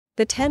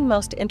The 10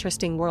 most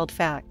interesting world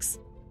facts.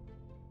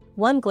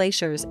 1.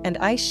 Glaciers and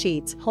ice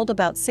sheets hold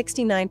about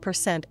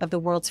 69% of the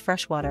world's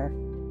freshwater.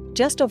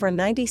 Just over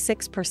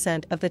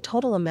 96% of the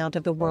total amount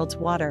of the world's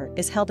water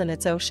is held in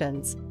its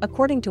oceans,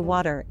 according to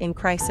Water in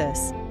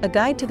Crisis, a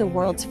guide to the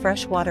world's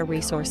freshwater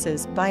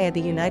resources via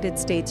the United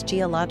States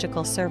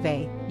Geological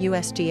Survey,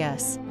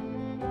 USGS.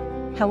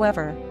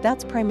 However,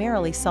 that's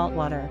primarily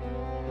saltwater.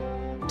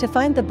 To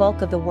find the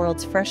bulk of the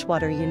world's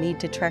freshwater, you need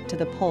to trek to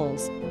the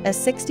poles, as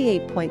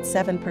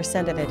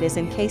 68.7% of it is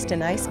encased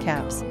in ice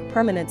caps,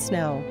 permanent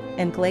snow,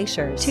 and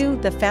glaciers. 2.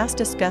 The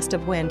fastest gust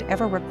of wind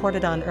ever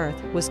recorded on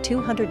Earth was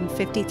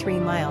 253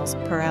 miles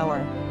per hour.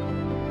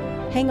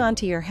 Hang on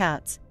to your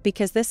hats,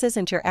 because this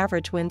isn't your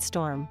average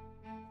windstorm.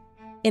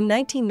 In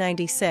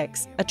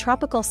 1996, a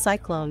tropical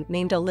cyclone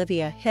named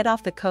Olivia hit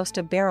off the coast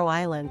of Barrow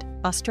Island,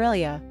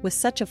 Australia, with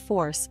such a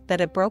force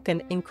that it broke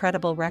an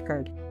incredible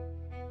record.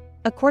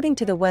 According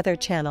to the Weather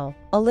Channel,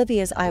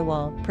 Olivia's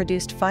eyewall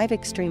produced 5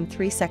 extreme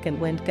 3-second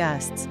wind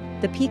gusts,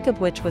 the peak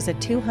of which was a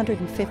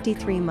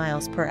 253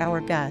 miles per hour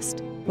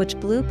gust, which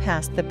blew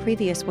past the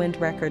previous wind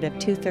record of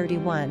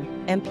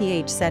 231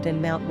 mph set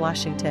in Mount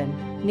Washington,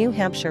 New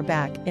Hampshire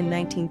back in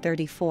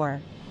 1934.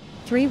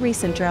 3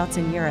 recent droughts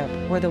in Europe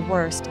were the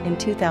worst in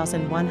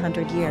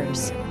 2,100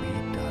 years.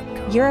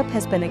 Europe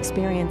has been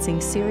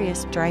experiencing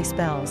serious dry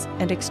spells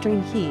and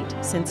extreme heat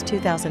since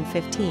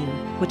 2015,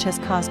 which has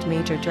caused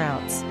major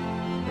droughts.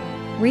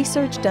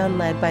 Research done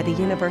led by the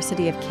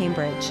University of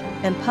Cambridge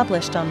and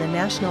published on the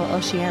National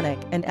Oceanic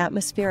and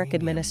Atmospheric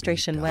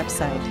Administration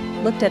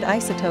website looked at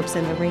isotopes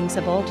in the rings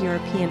of old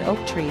European oak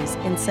trees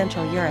in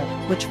Central Europe,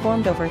 which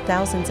formed over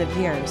thousands of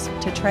years,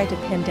 to try to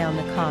pin down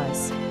the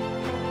cause.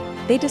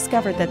 They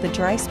discovered that the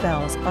dry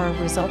spells are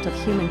a result of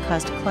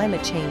human-caused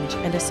climate change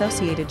and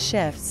associated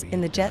shifts in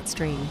the jet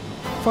stream.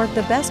 For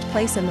the best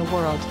place in the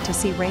world to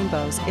see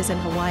rainbows is in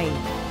Hawaii.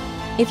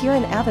 If you're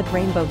an avid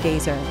rainbow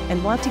gazer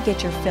and want to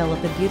get your fill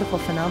of the beautiful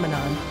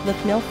phenomenon, look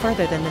no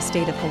further than the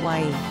state of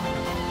Hawaii.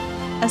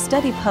 A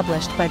study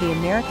published by the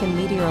American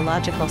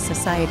Meteorological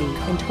Society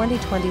in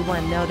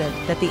 2021 noted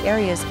that the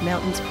area's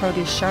mountains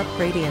produce sharp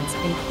gradients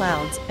in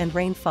clouds and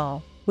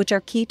rainfall, which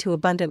are key to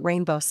abundant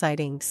rainbow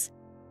sightings.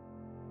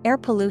 Air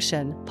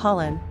pollution,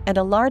 pollen, and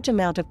a large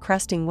amount of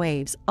cresting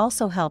waves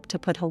also help to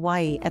put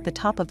Hawaii at the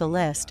top of the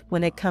list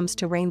when it comes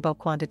to rainbow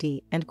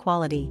quantity and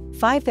quality.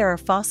 5. There are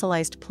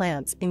fossilized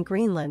plants in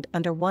Greenland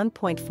under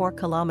 1.4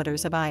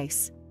 kilometers of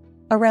ice.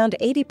 Around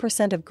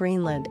 80% of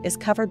Greenland is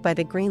covered by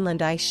the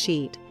Greenland ice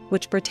sheet,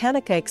 which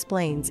Britannica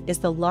explains is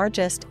the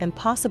largest and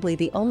possibly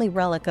the only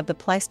relic of the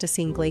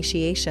Pleistocene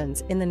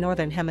glaciations in the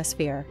Northern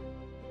Hemisphere.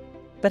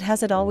 But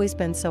has it always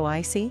been so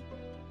icy?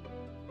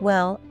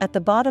 Well, at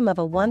the bottom of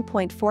a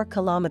 1.4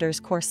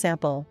 kilometers core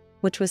sample,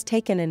 which was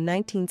taken in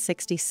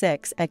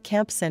 1966 at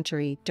Camp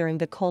Century during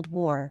the Cold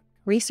War,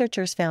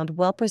 researchers found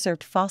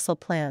well-preserved fossil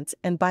plants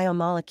and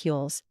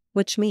biomolecules,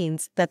 which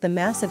means that the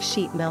massive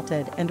sheet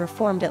melted and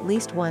reformed at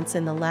least once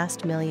in the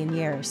last million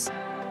years.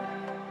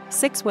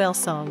 6. Whale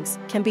songs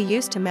can be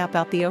used to map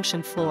out the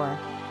ocean floor.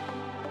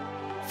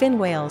 Fin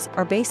whales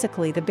are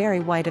basically the Barry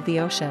White of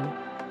the ocean.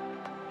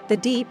 The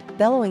deep,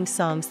 bellowing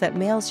songs that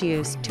males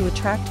use to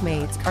attract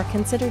mates are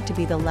considered to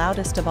be the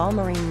loudest of all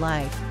marine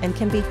life and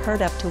can be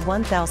heard up to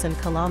 1,000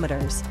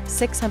 kilometers,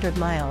 600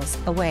 miles,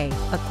 away,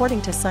 according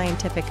to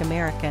Scientific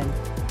American.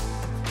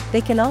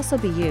 They can also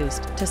be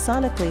used to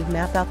sonically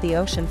map out the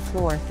ocean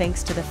floor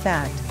thanks to the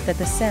fact that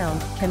the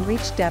sound can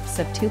reach depths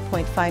of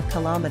 2.5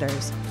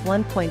 kilometers,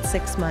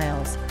 1.6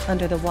 miles,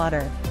 under the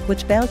water,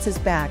 which bounces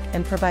back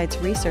and provides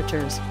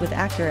researchers with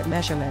accurate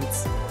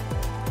measurements.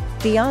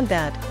 Beyond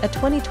that, a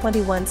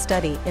 2021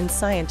 study in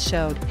Science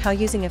showed how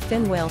using a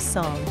fin whale's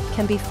song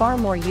can be far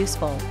more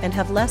useful and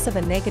have less of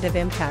a negative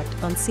impact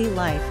on sea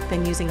life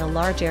than using a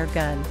large air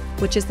gun,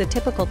 which is the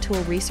typical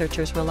tool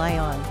researchers rely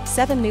on.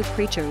 7 new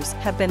creatures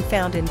have been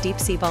found in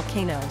deep-sea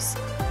volcanoes.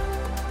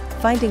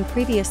 Finding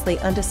previously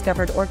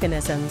undiscovered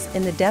organisms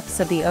in the depths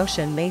of the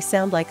ocean may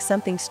sound like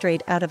something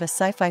straight out of a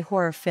sci-fi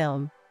horror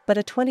film, but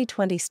a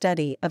 2020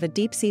 study of a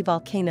deep-sea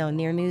volcano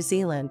near New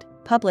Zealand,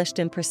 published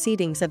in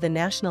Proceedings of the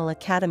National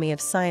Academy of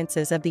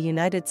Sciences of the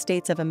United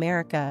States of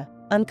America,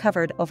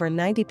 uncovered over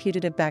 90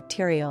 putative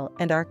bacterial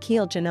and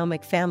archaeal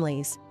genomic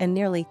families and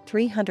nearly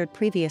 300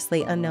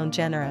 previously unknown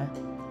genera.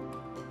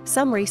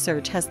 Some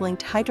research has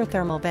linked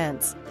hydrothermal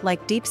vents,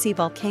 like deep-sea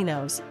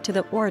volcanoes, to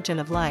the origin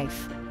of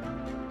life.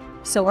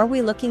 So are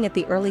we looking at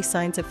the early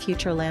signs of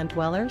future land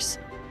dwellers?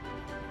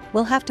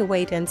 We'll have to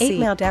wait and see. 8.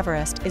 Mount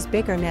Everest is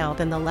bigger now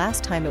than the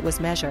last time it was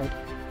measured.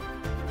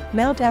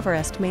 Mount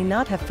Everest may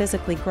not have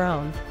physically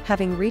grown,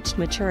 having reached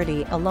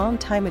maturity a long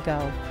time ago.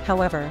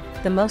 However,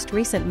 the most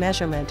recent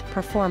measurement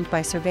performed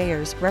by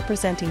surveyors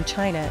representing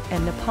China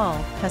and Nepal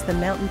has the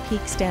mountain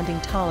peak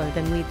standing taller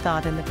than we'd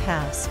thought in the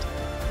past.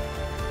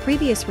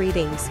 Previous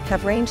readings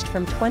have ranged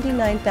from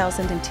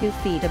 29,002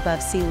 feet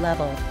above sea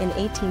level in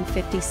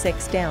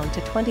 1856 down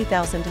to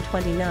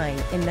 20,029 in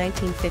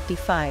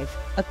 1955,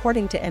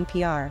 according to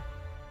NPR.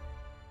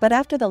 But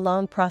after the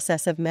long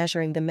process of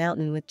measuring the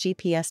mountain with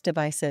GPS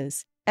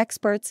devices,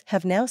 Experts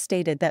have now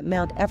stated that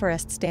Mount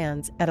Everest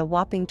stands at a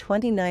whopping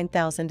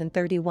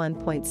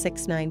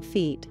 29,031.69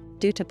 feet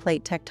due to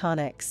plate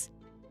tectonics.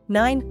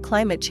 9.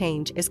 Climate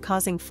change is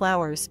causing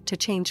flowers to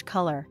change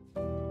color.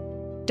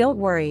 Don't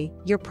worry,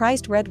 your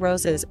prized red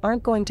roses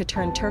aren't going to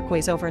turn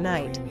turquoise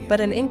overnight,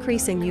 but an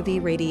increase in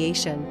UV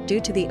radiation due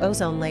to the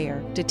ozone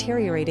layer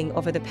deteriorating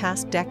over the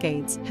past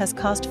decades has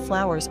caused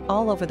flowers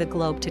all over the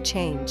globe to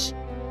change.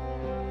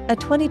 A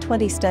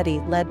 2020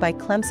 study led by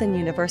Clemson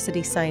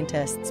University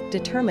scientists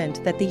determined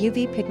that the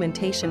UV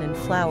pigmentation in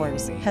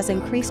flowers has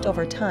increased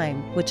over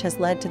time, which has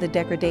led to the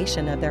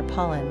degradation of their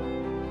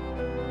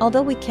pollen.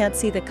 Although we can't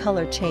see the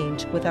color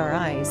change with our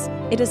eyes,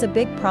 it is a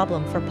big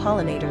problem for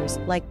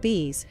pollinators like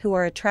bees who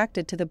are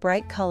attracted to the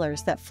bright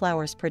colors that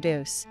flowers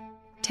produce.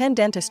 10.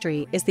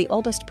 Dentistry is the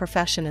oldest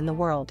profession in the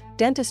world.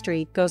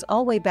 Dentistry goes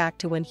all the way back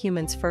to when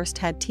humans first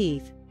had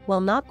teeth, well,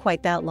 not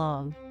quite that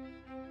long.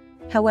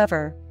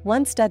 However,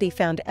 one study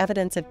found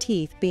evidence of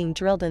teeth being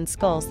drilled in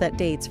skulls that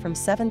dates from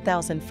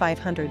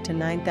 7,500 to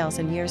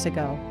 9,000 years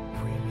ago.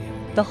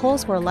 The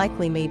holes were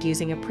likely made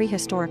using a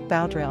prehistoric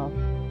bow drill.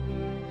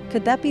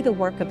 Could that be the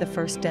work of the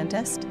first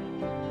dentist?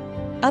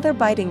 Other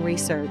biting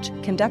research,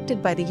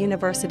 conducted by the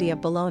University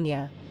of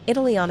Bologna,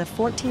 Italy on a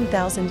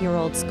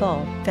 14,000-year-old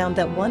skull, found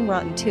that one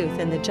rotten tooth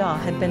in the jaw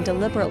had been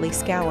deliberately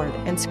scoured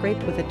and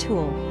scraped with a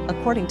tool,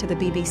 according to the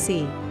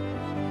BBC.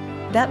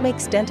 That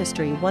makes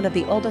dentistry one of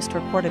the oldest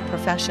recorded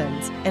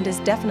professions, and is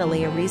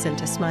definitely a reason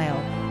to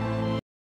smile.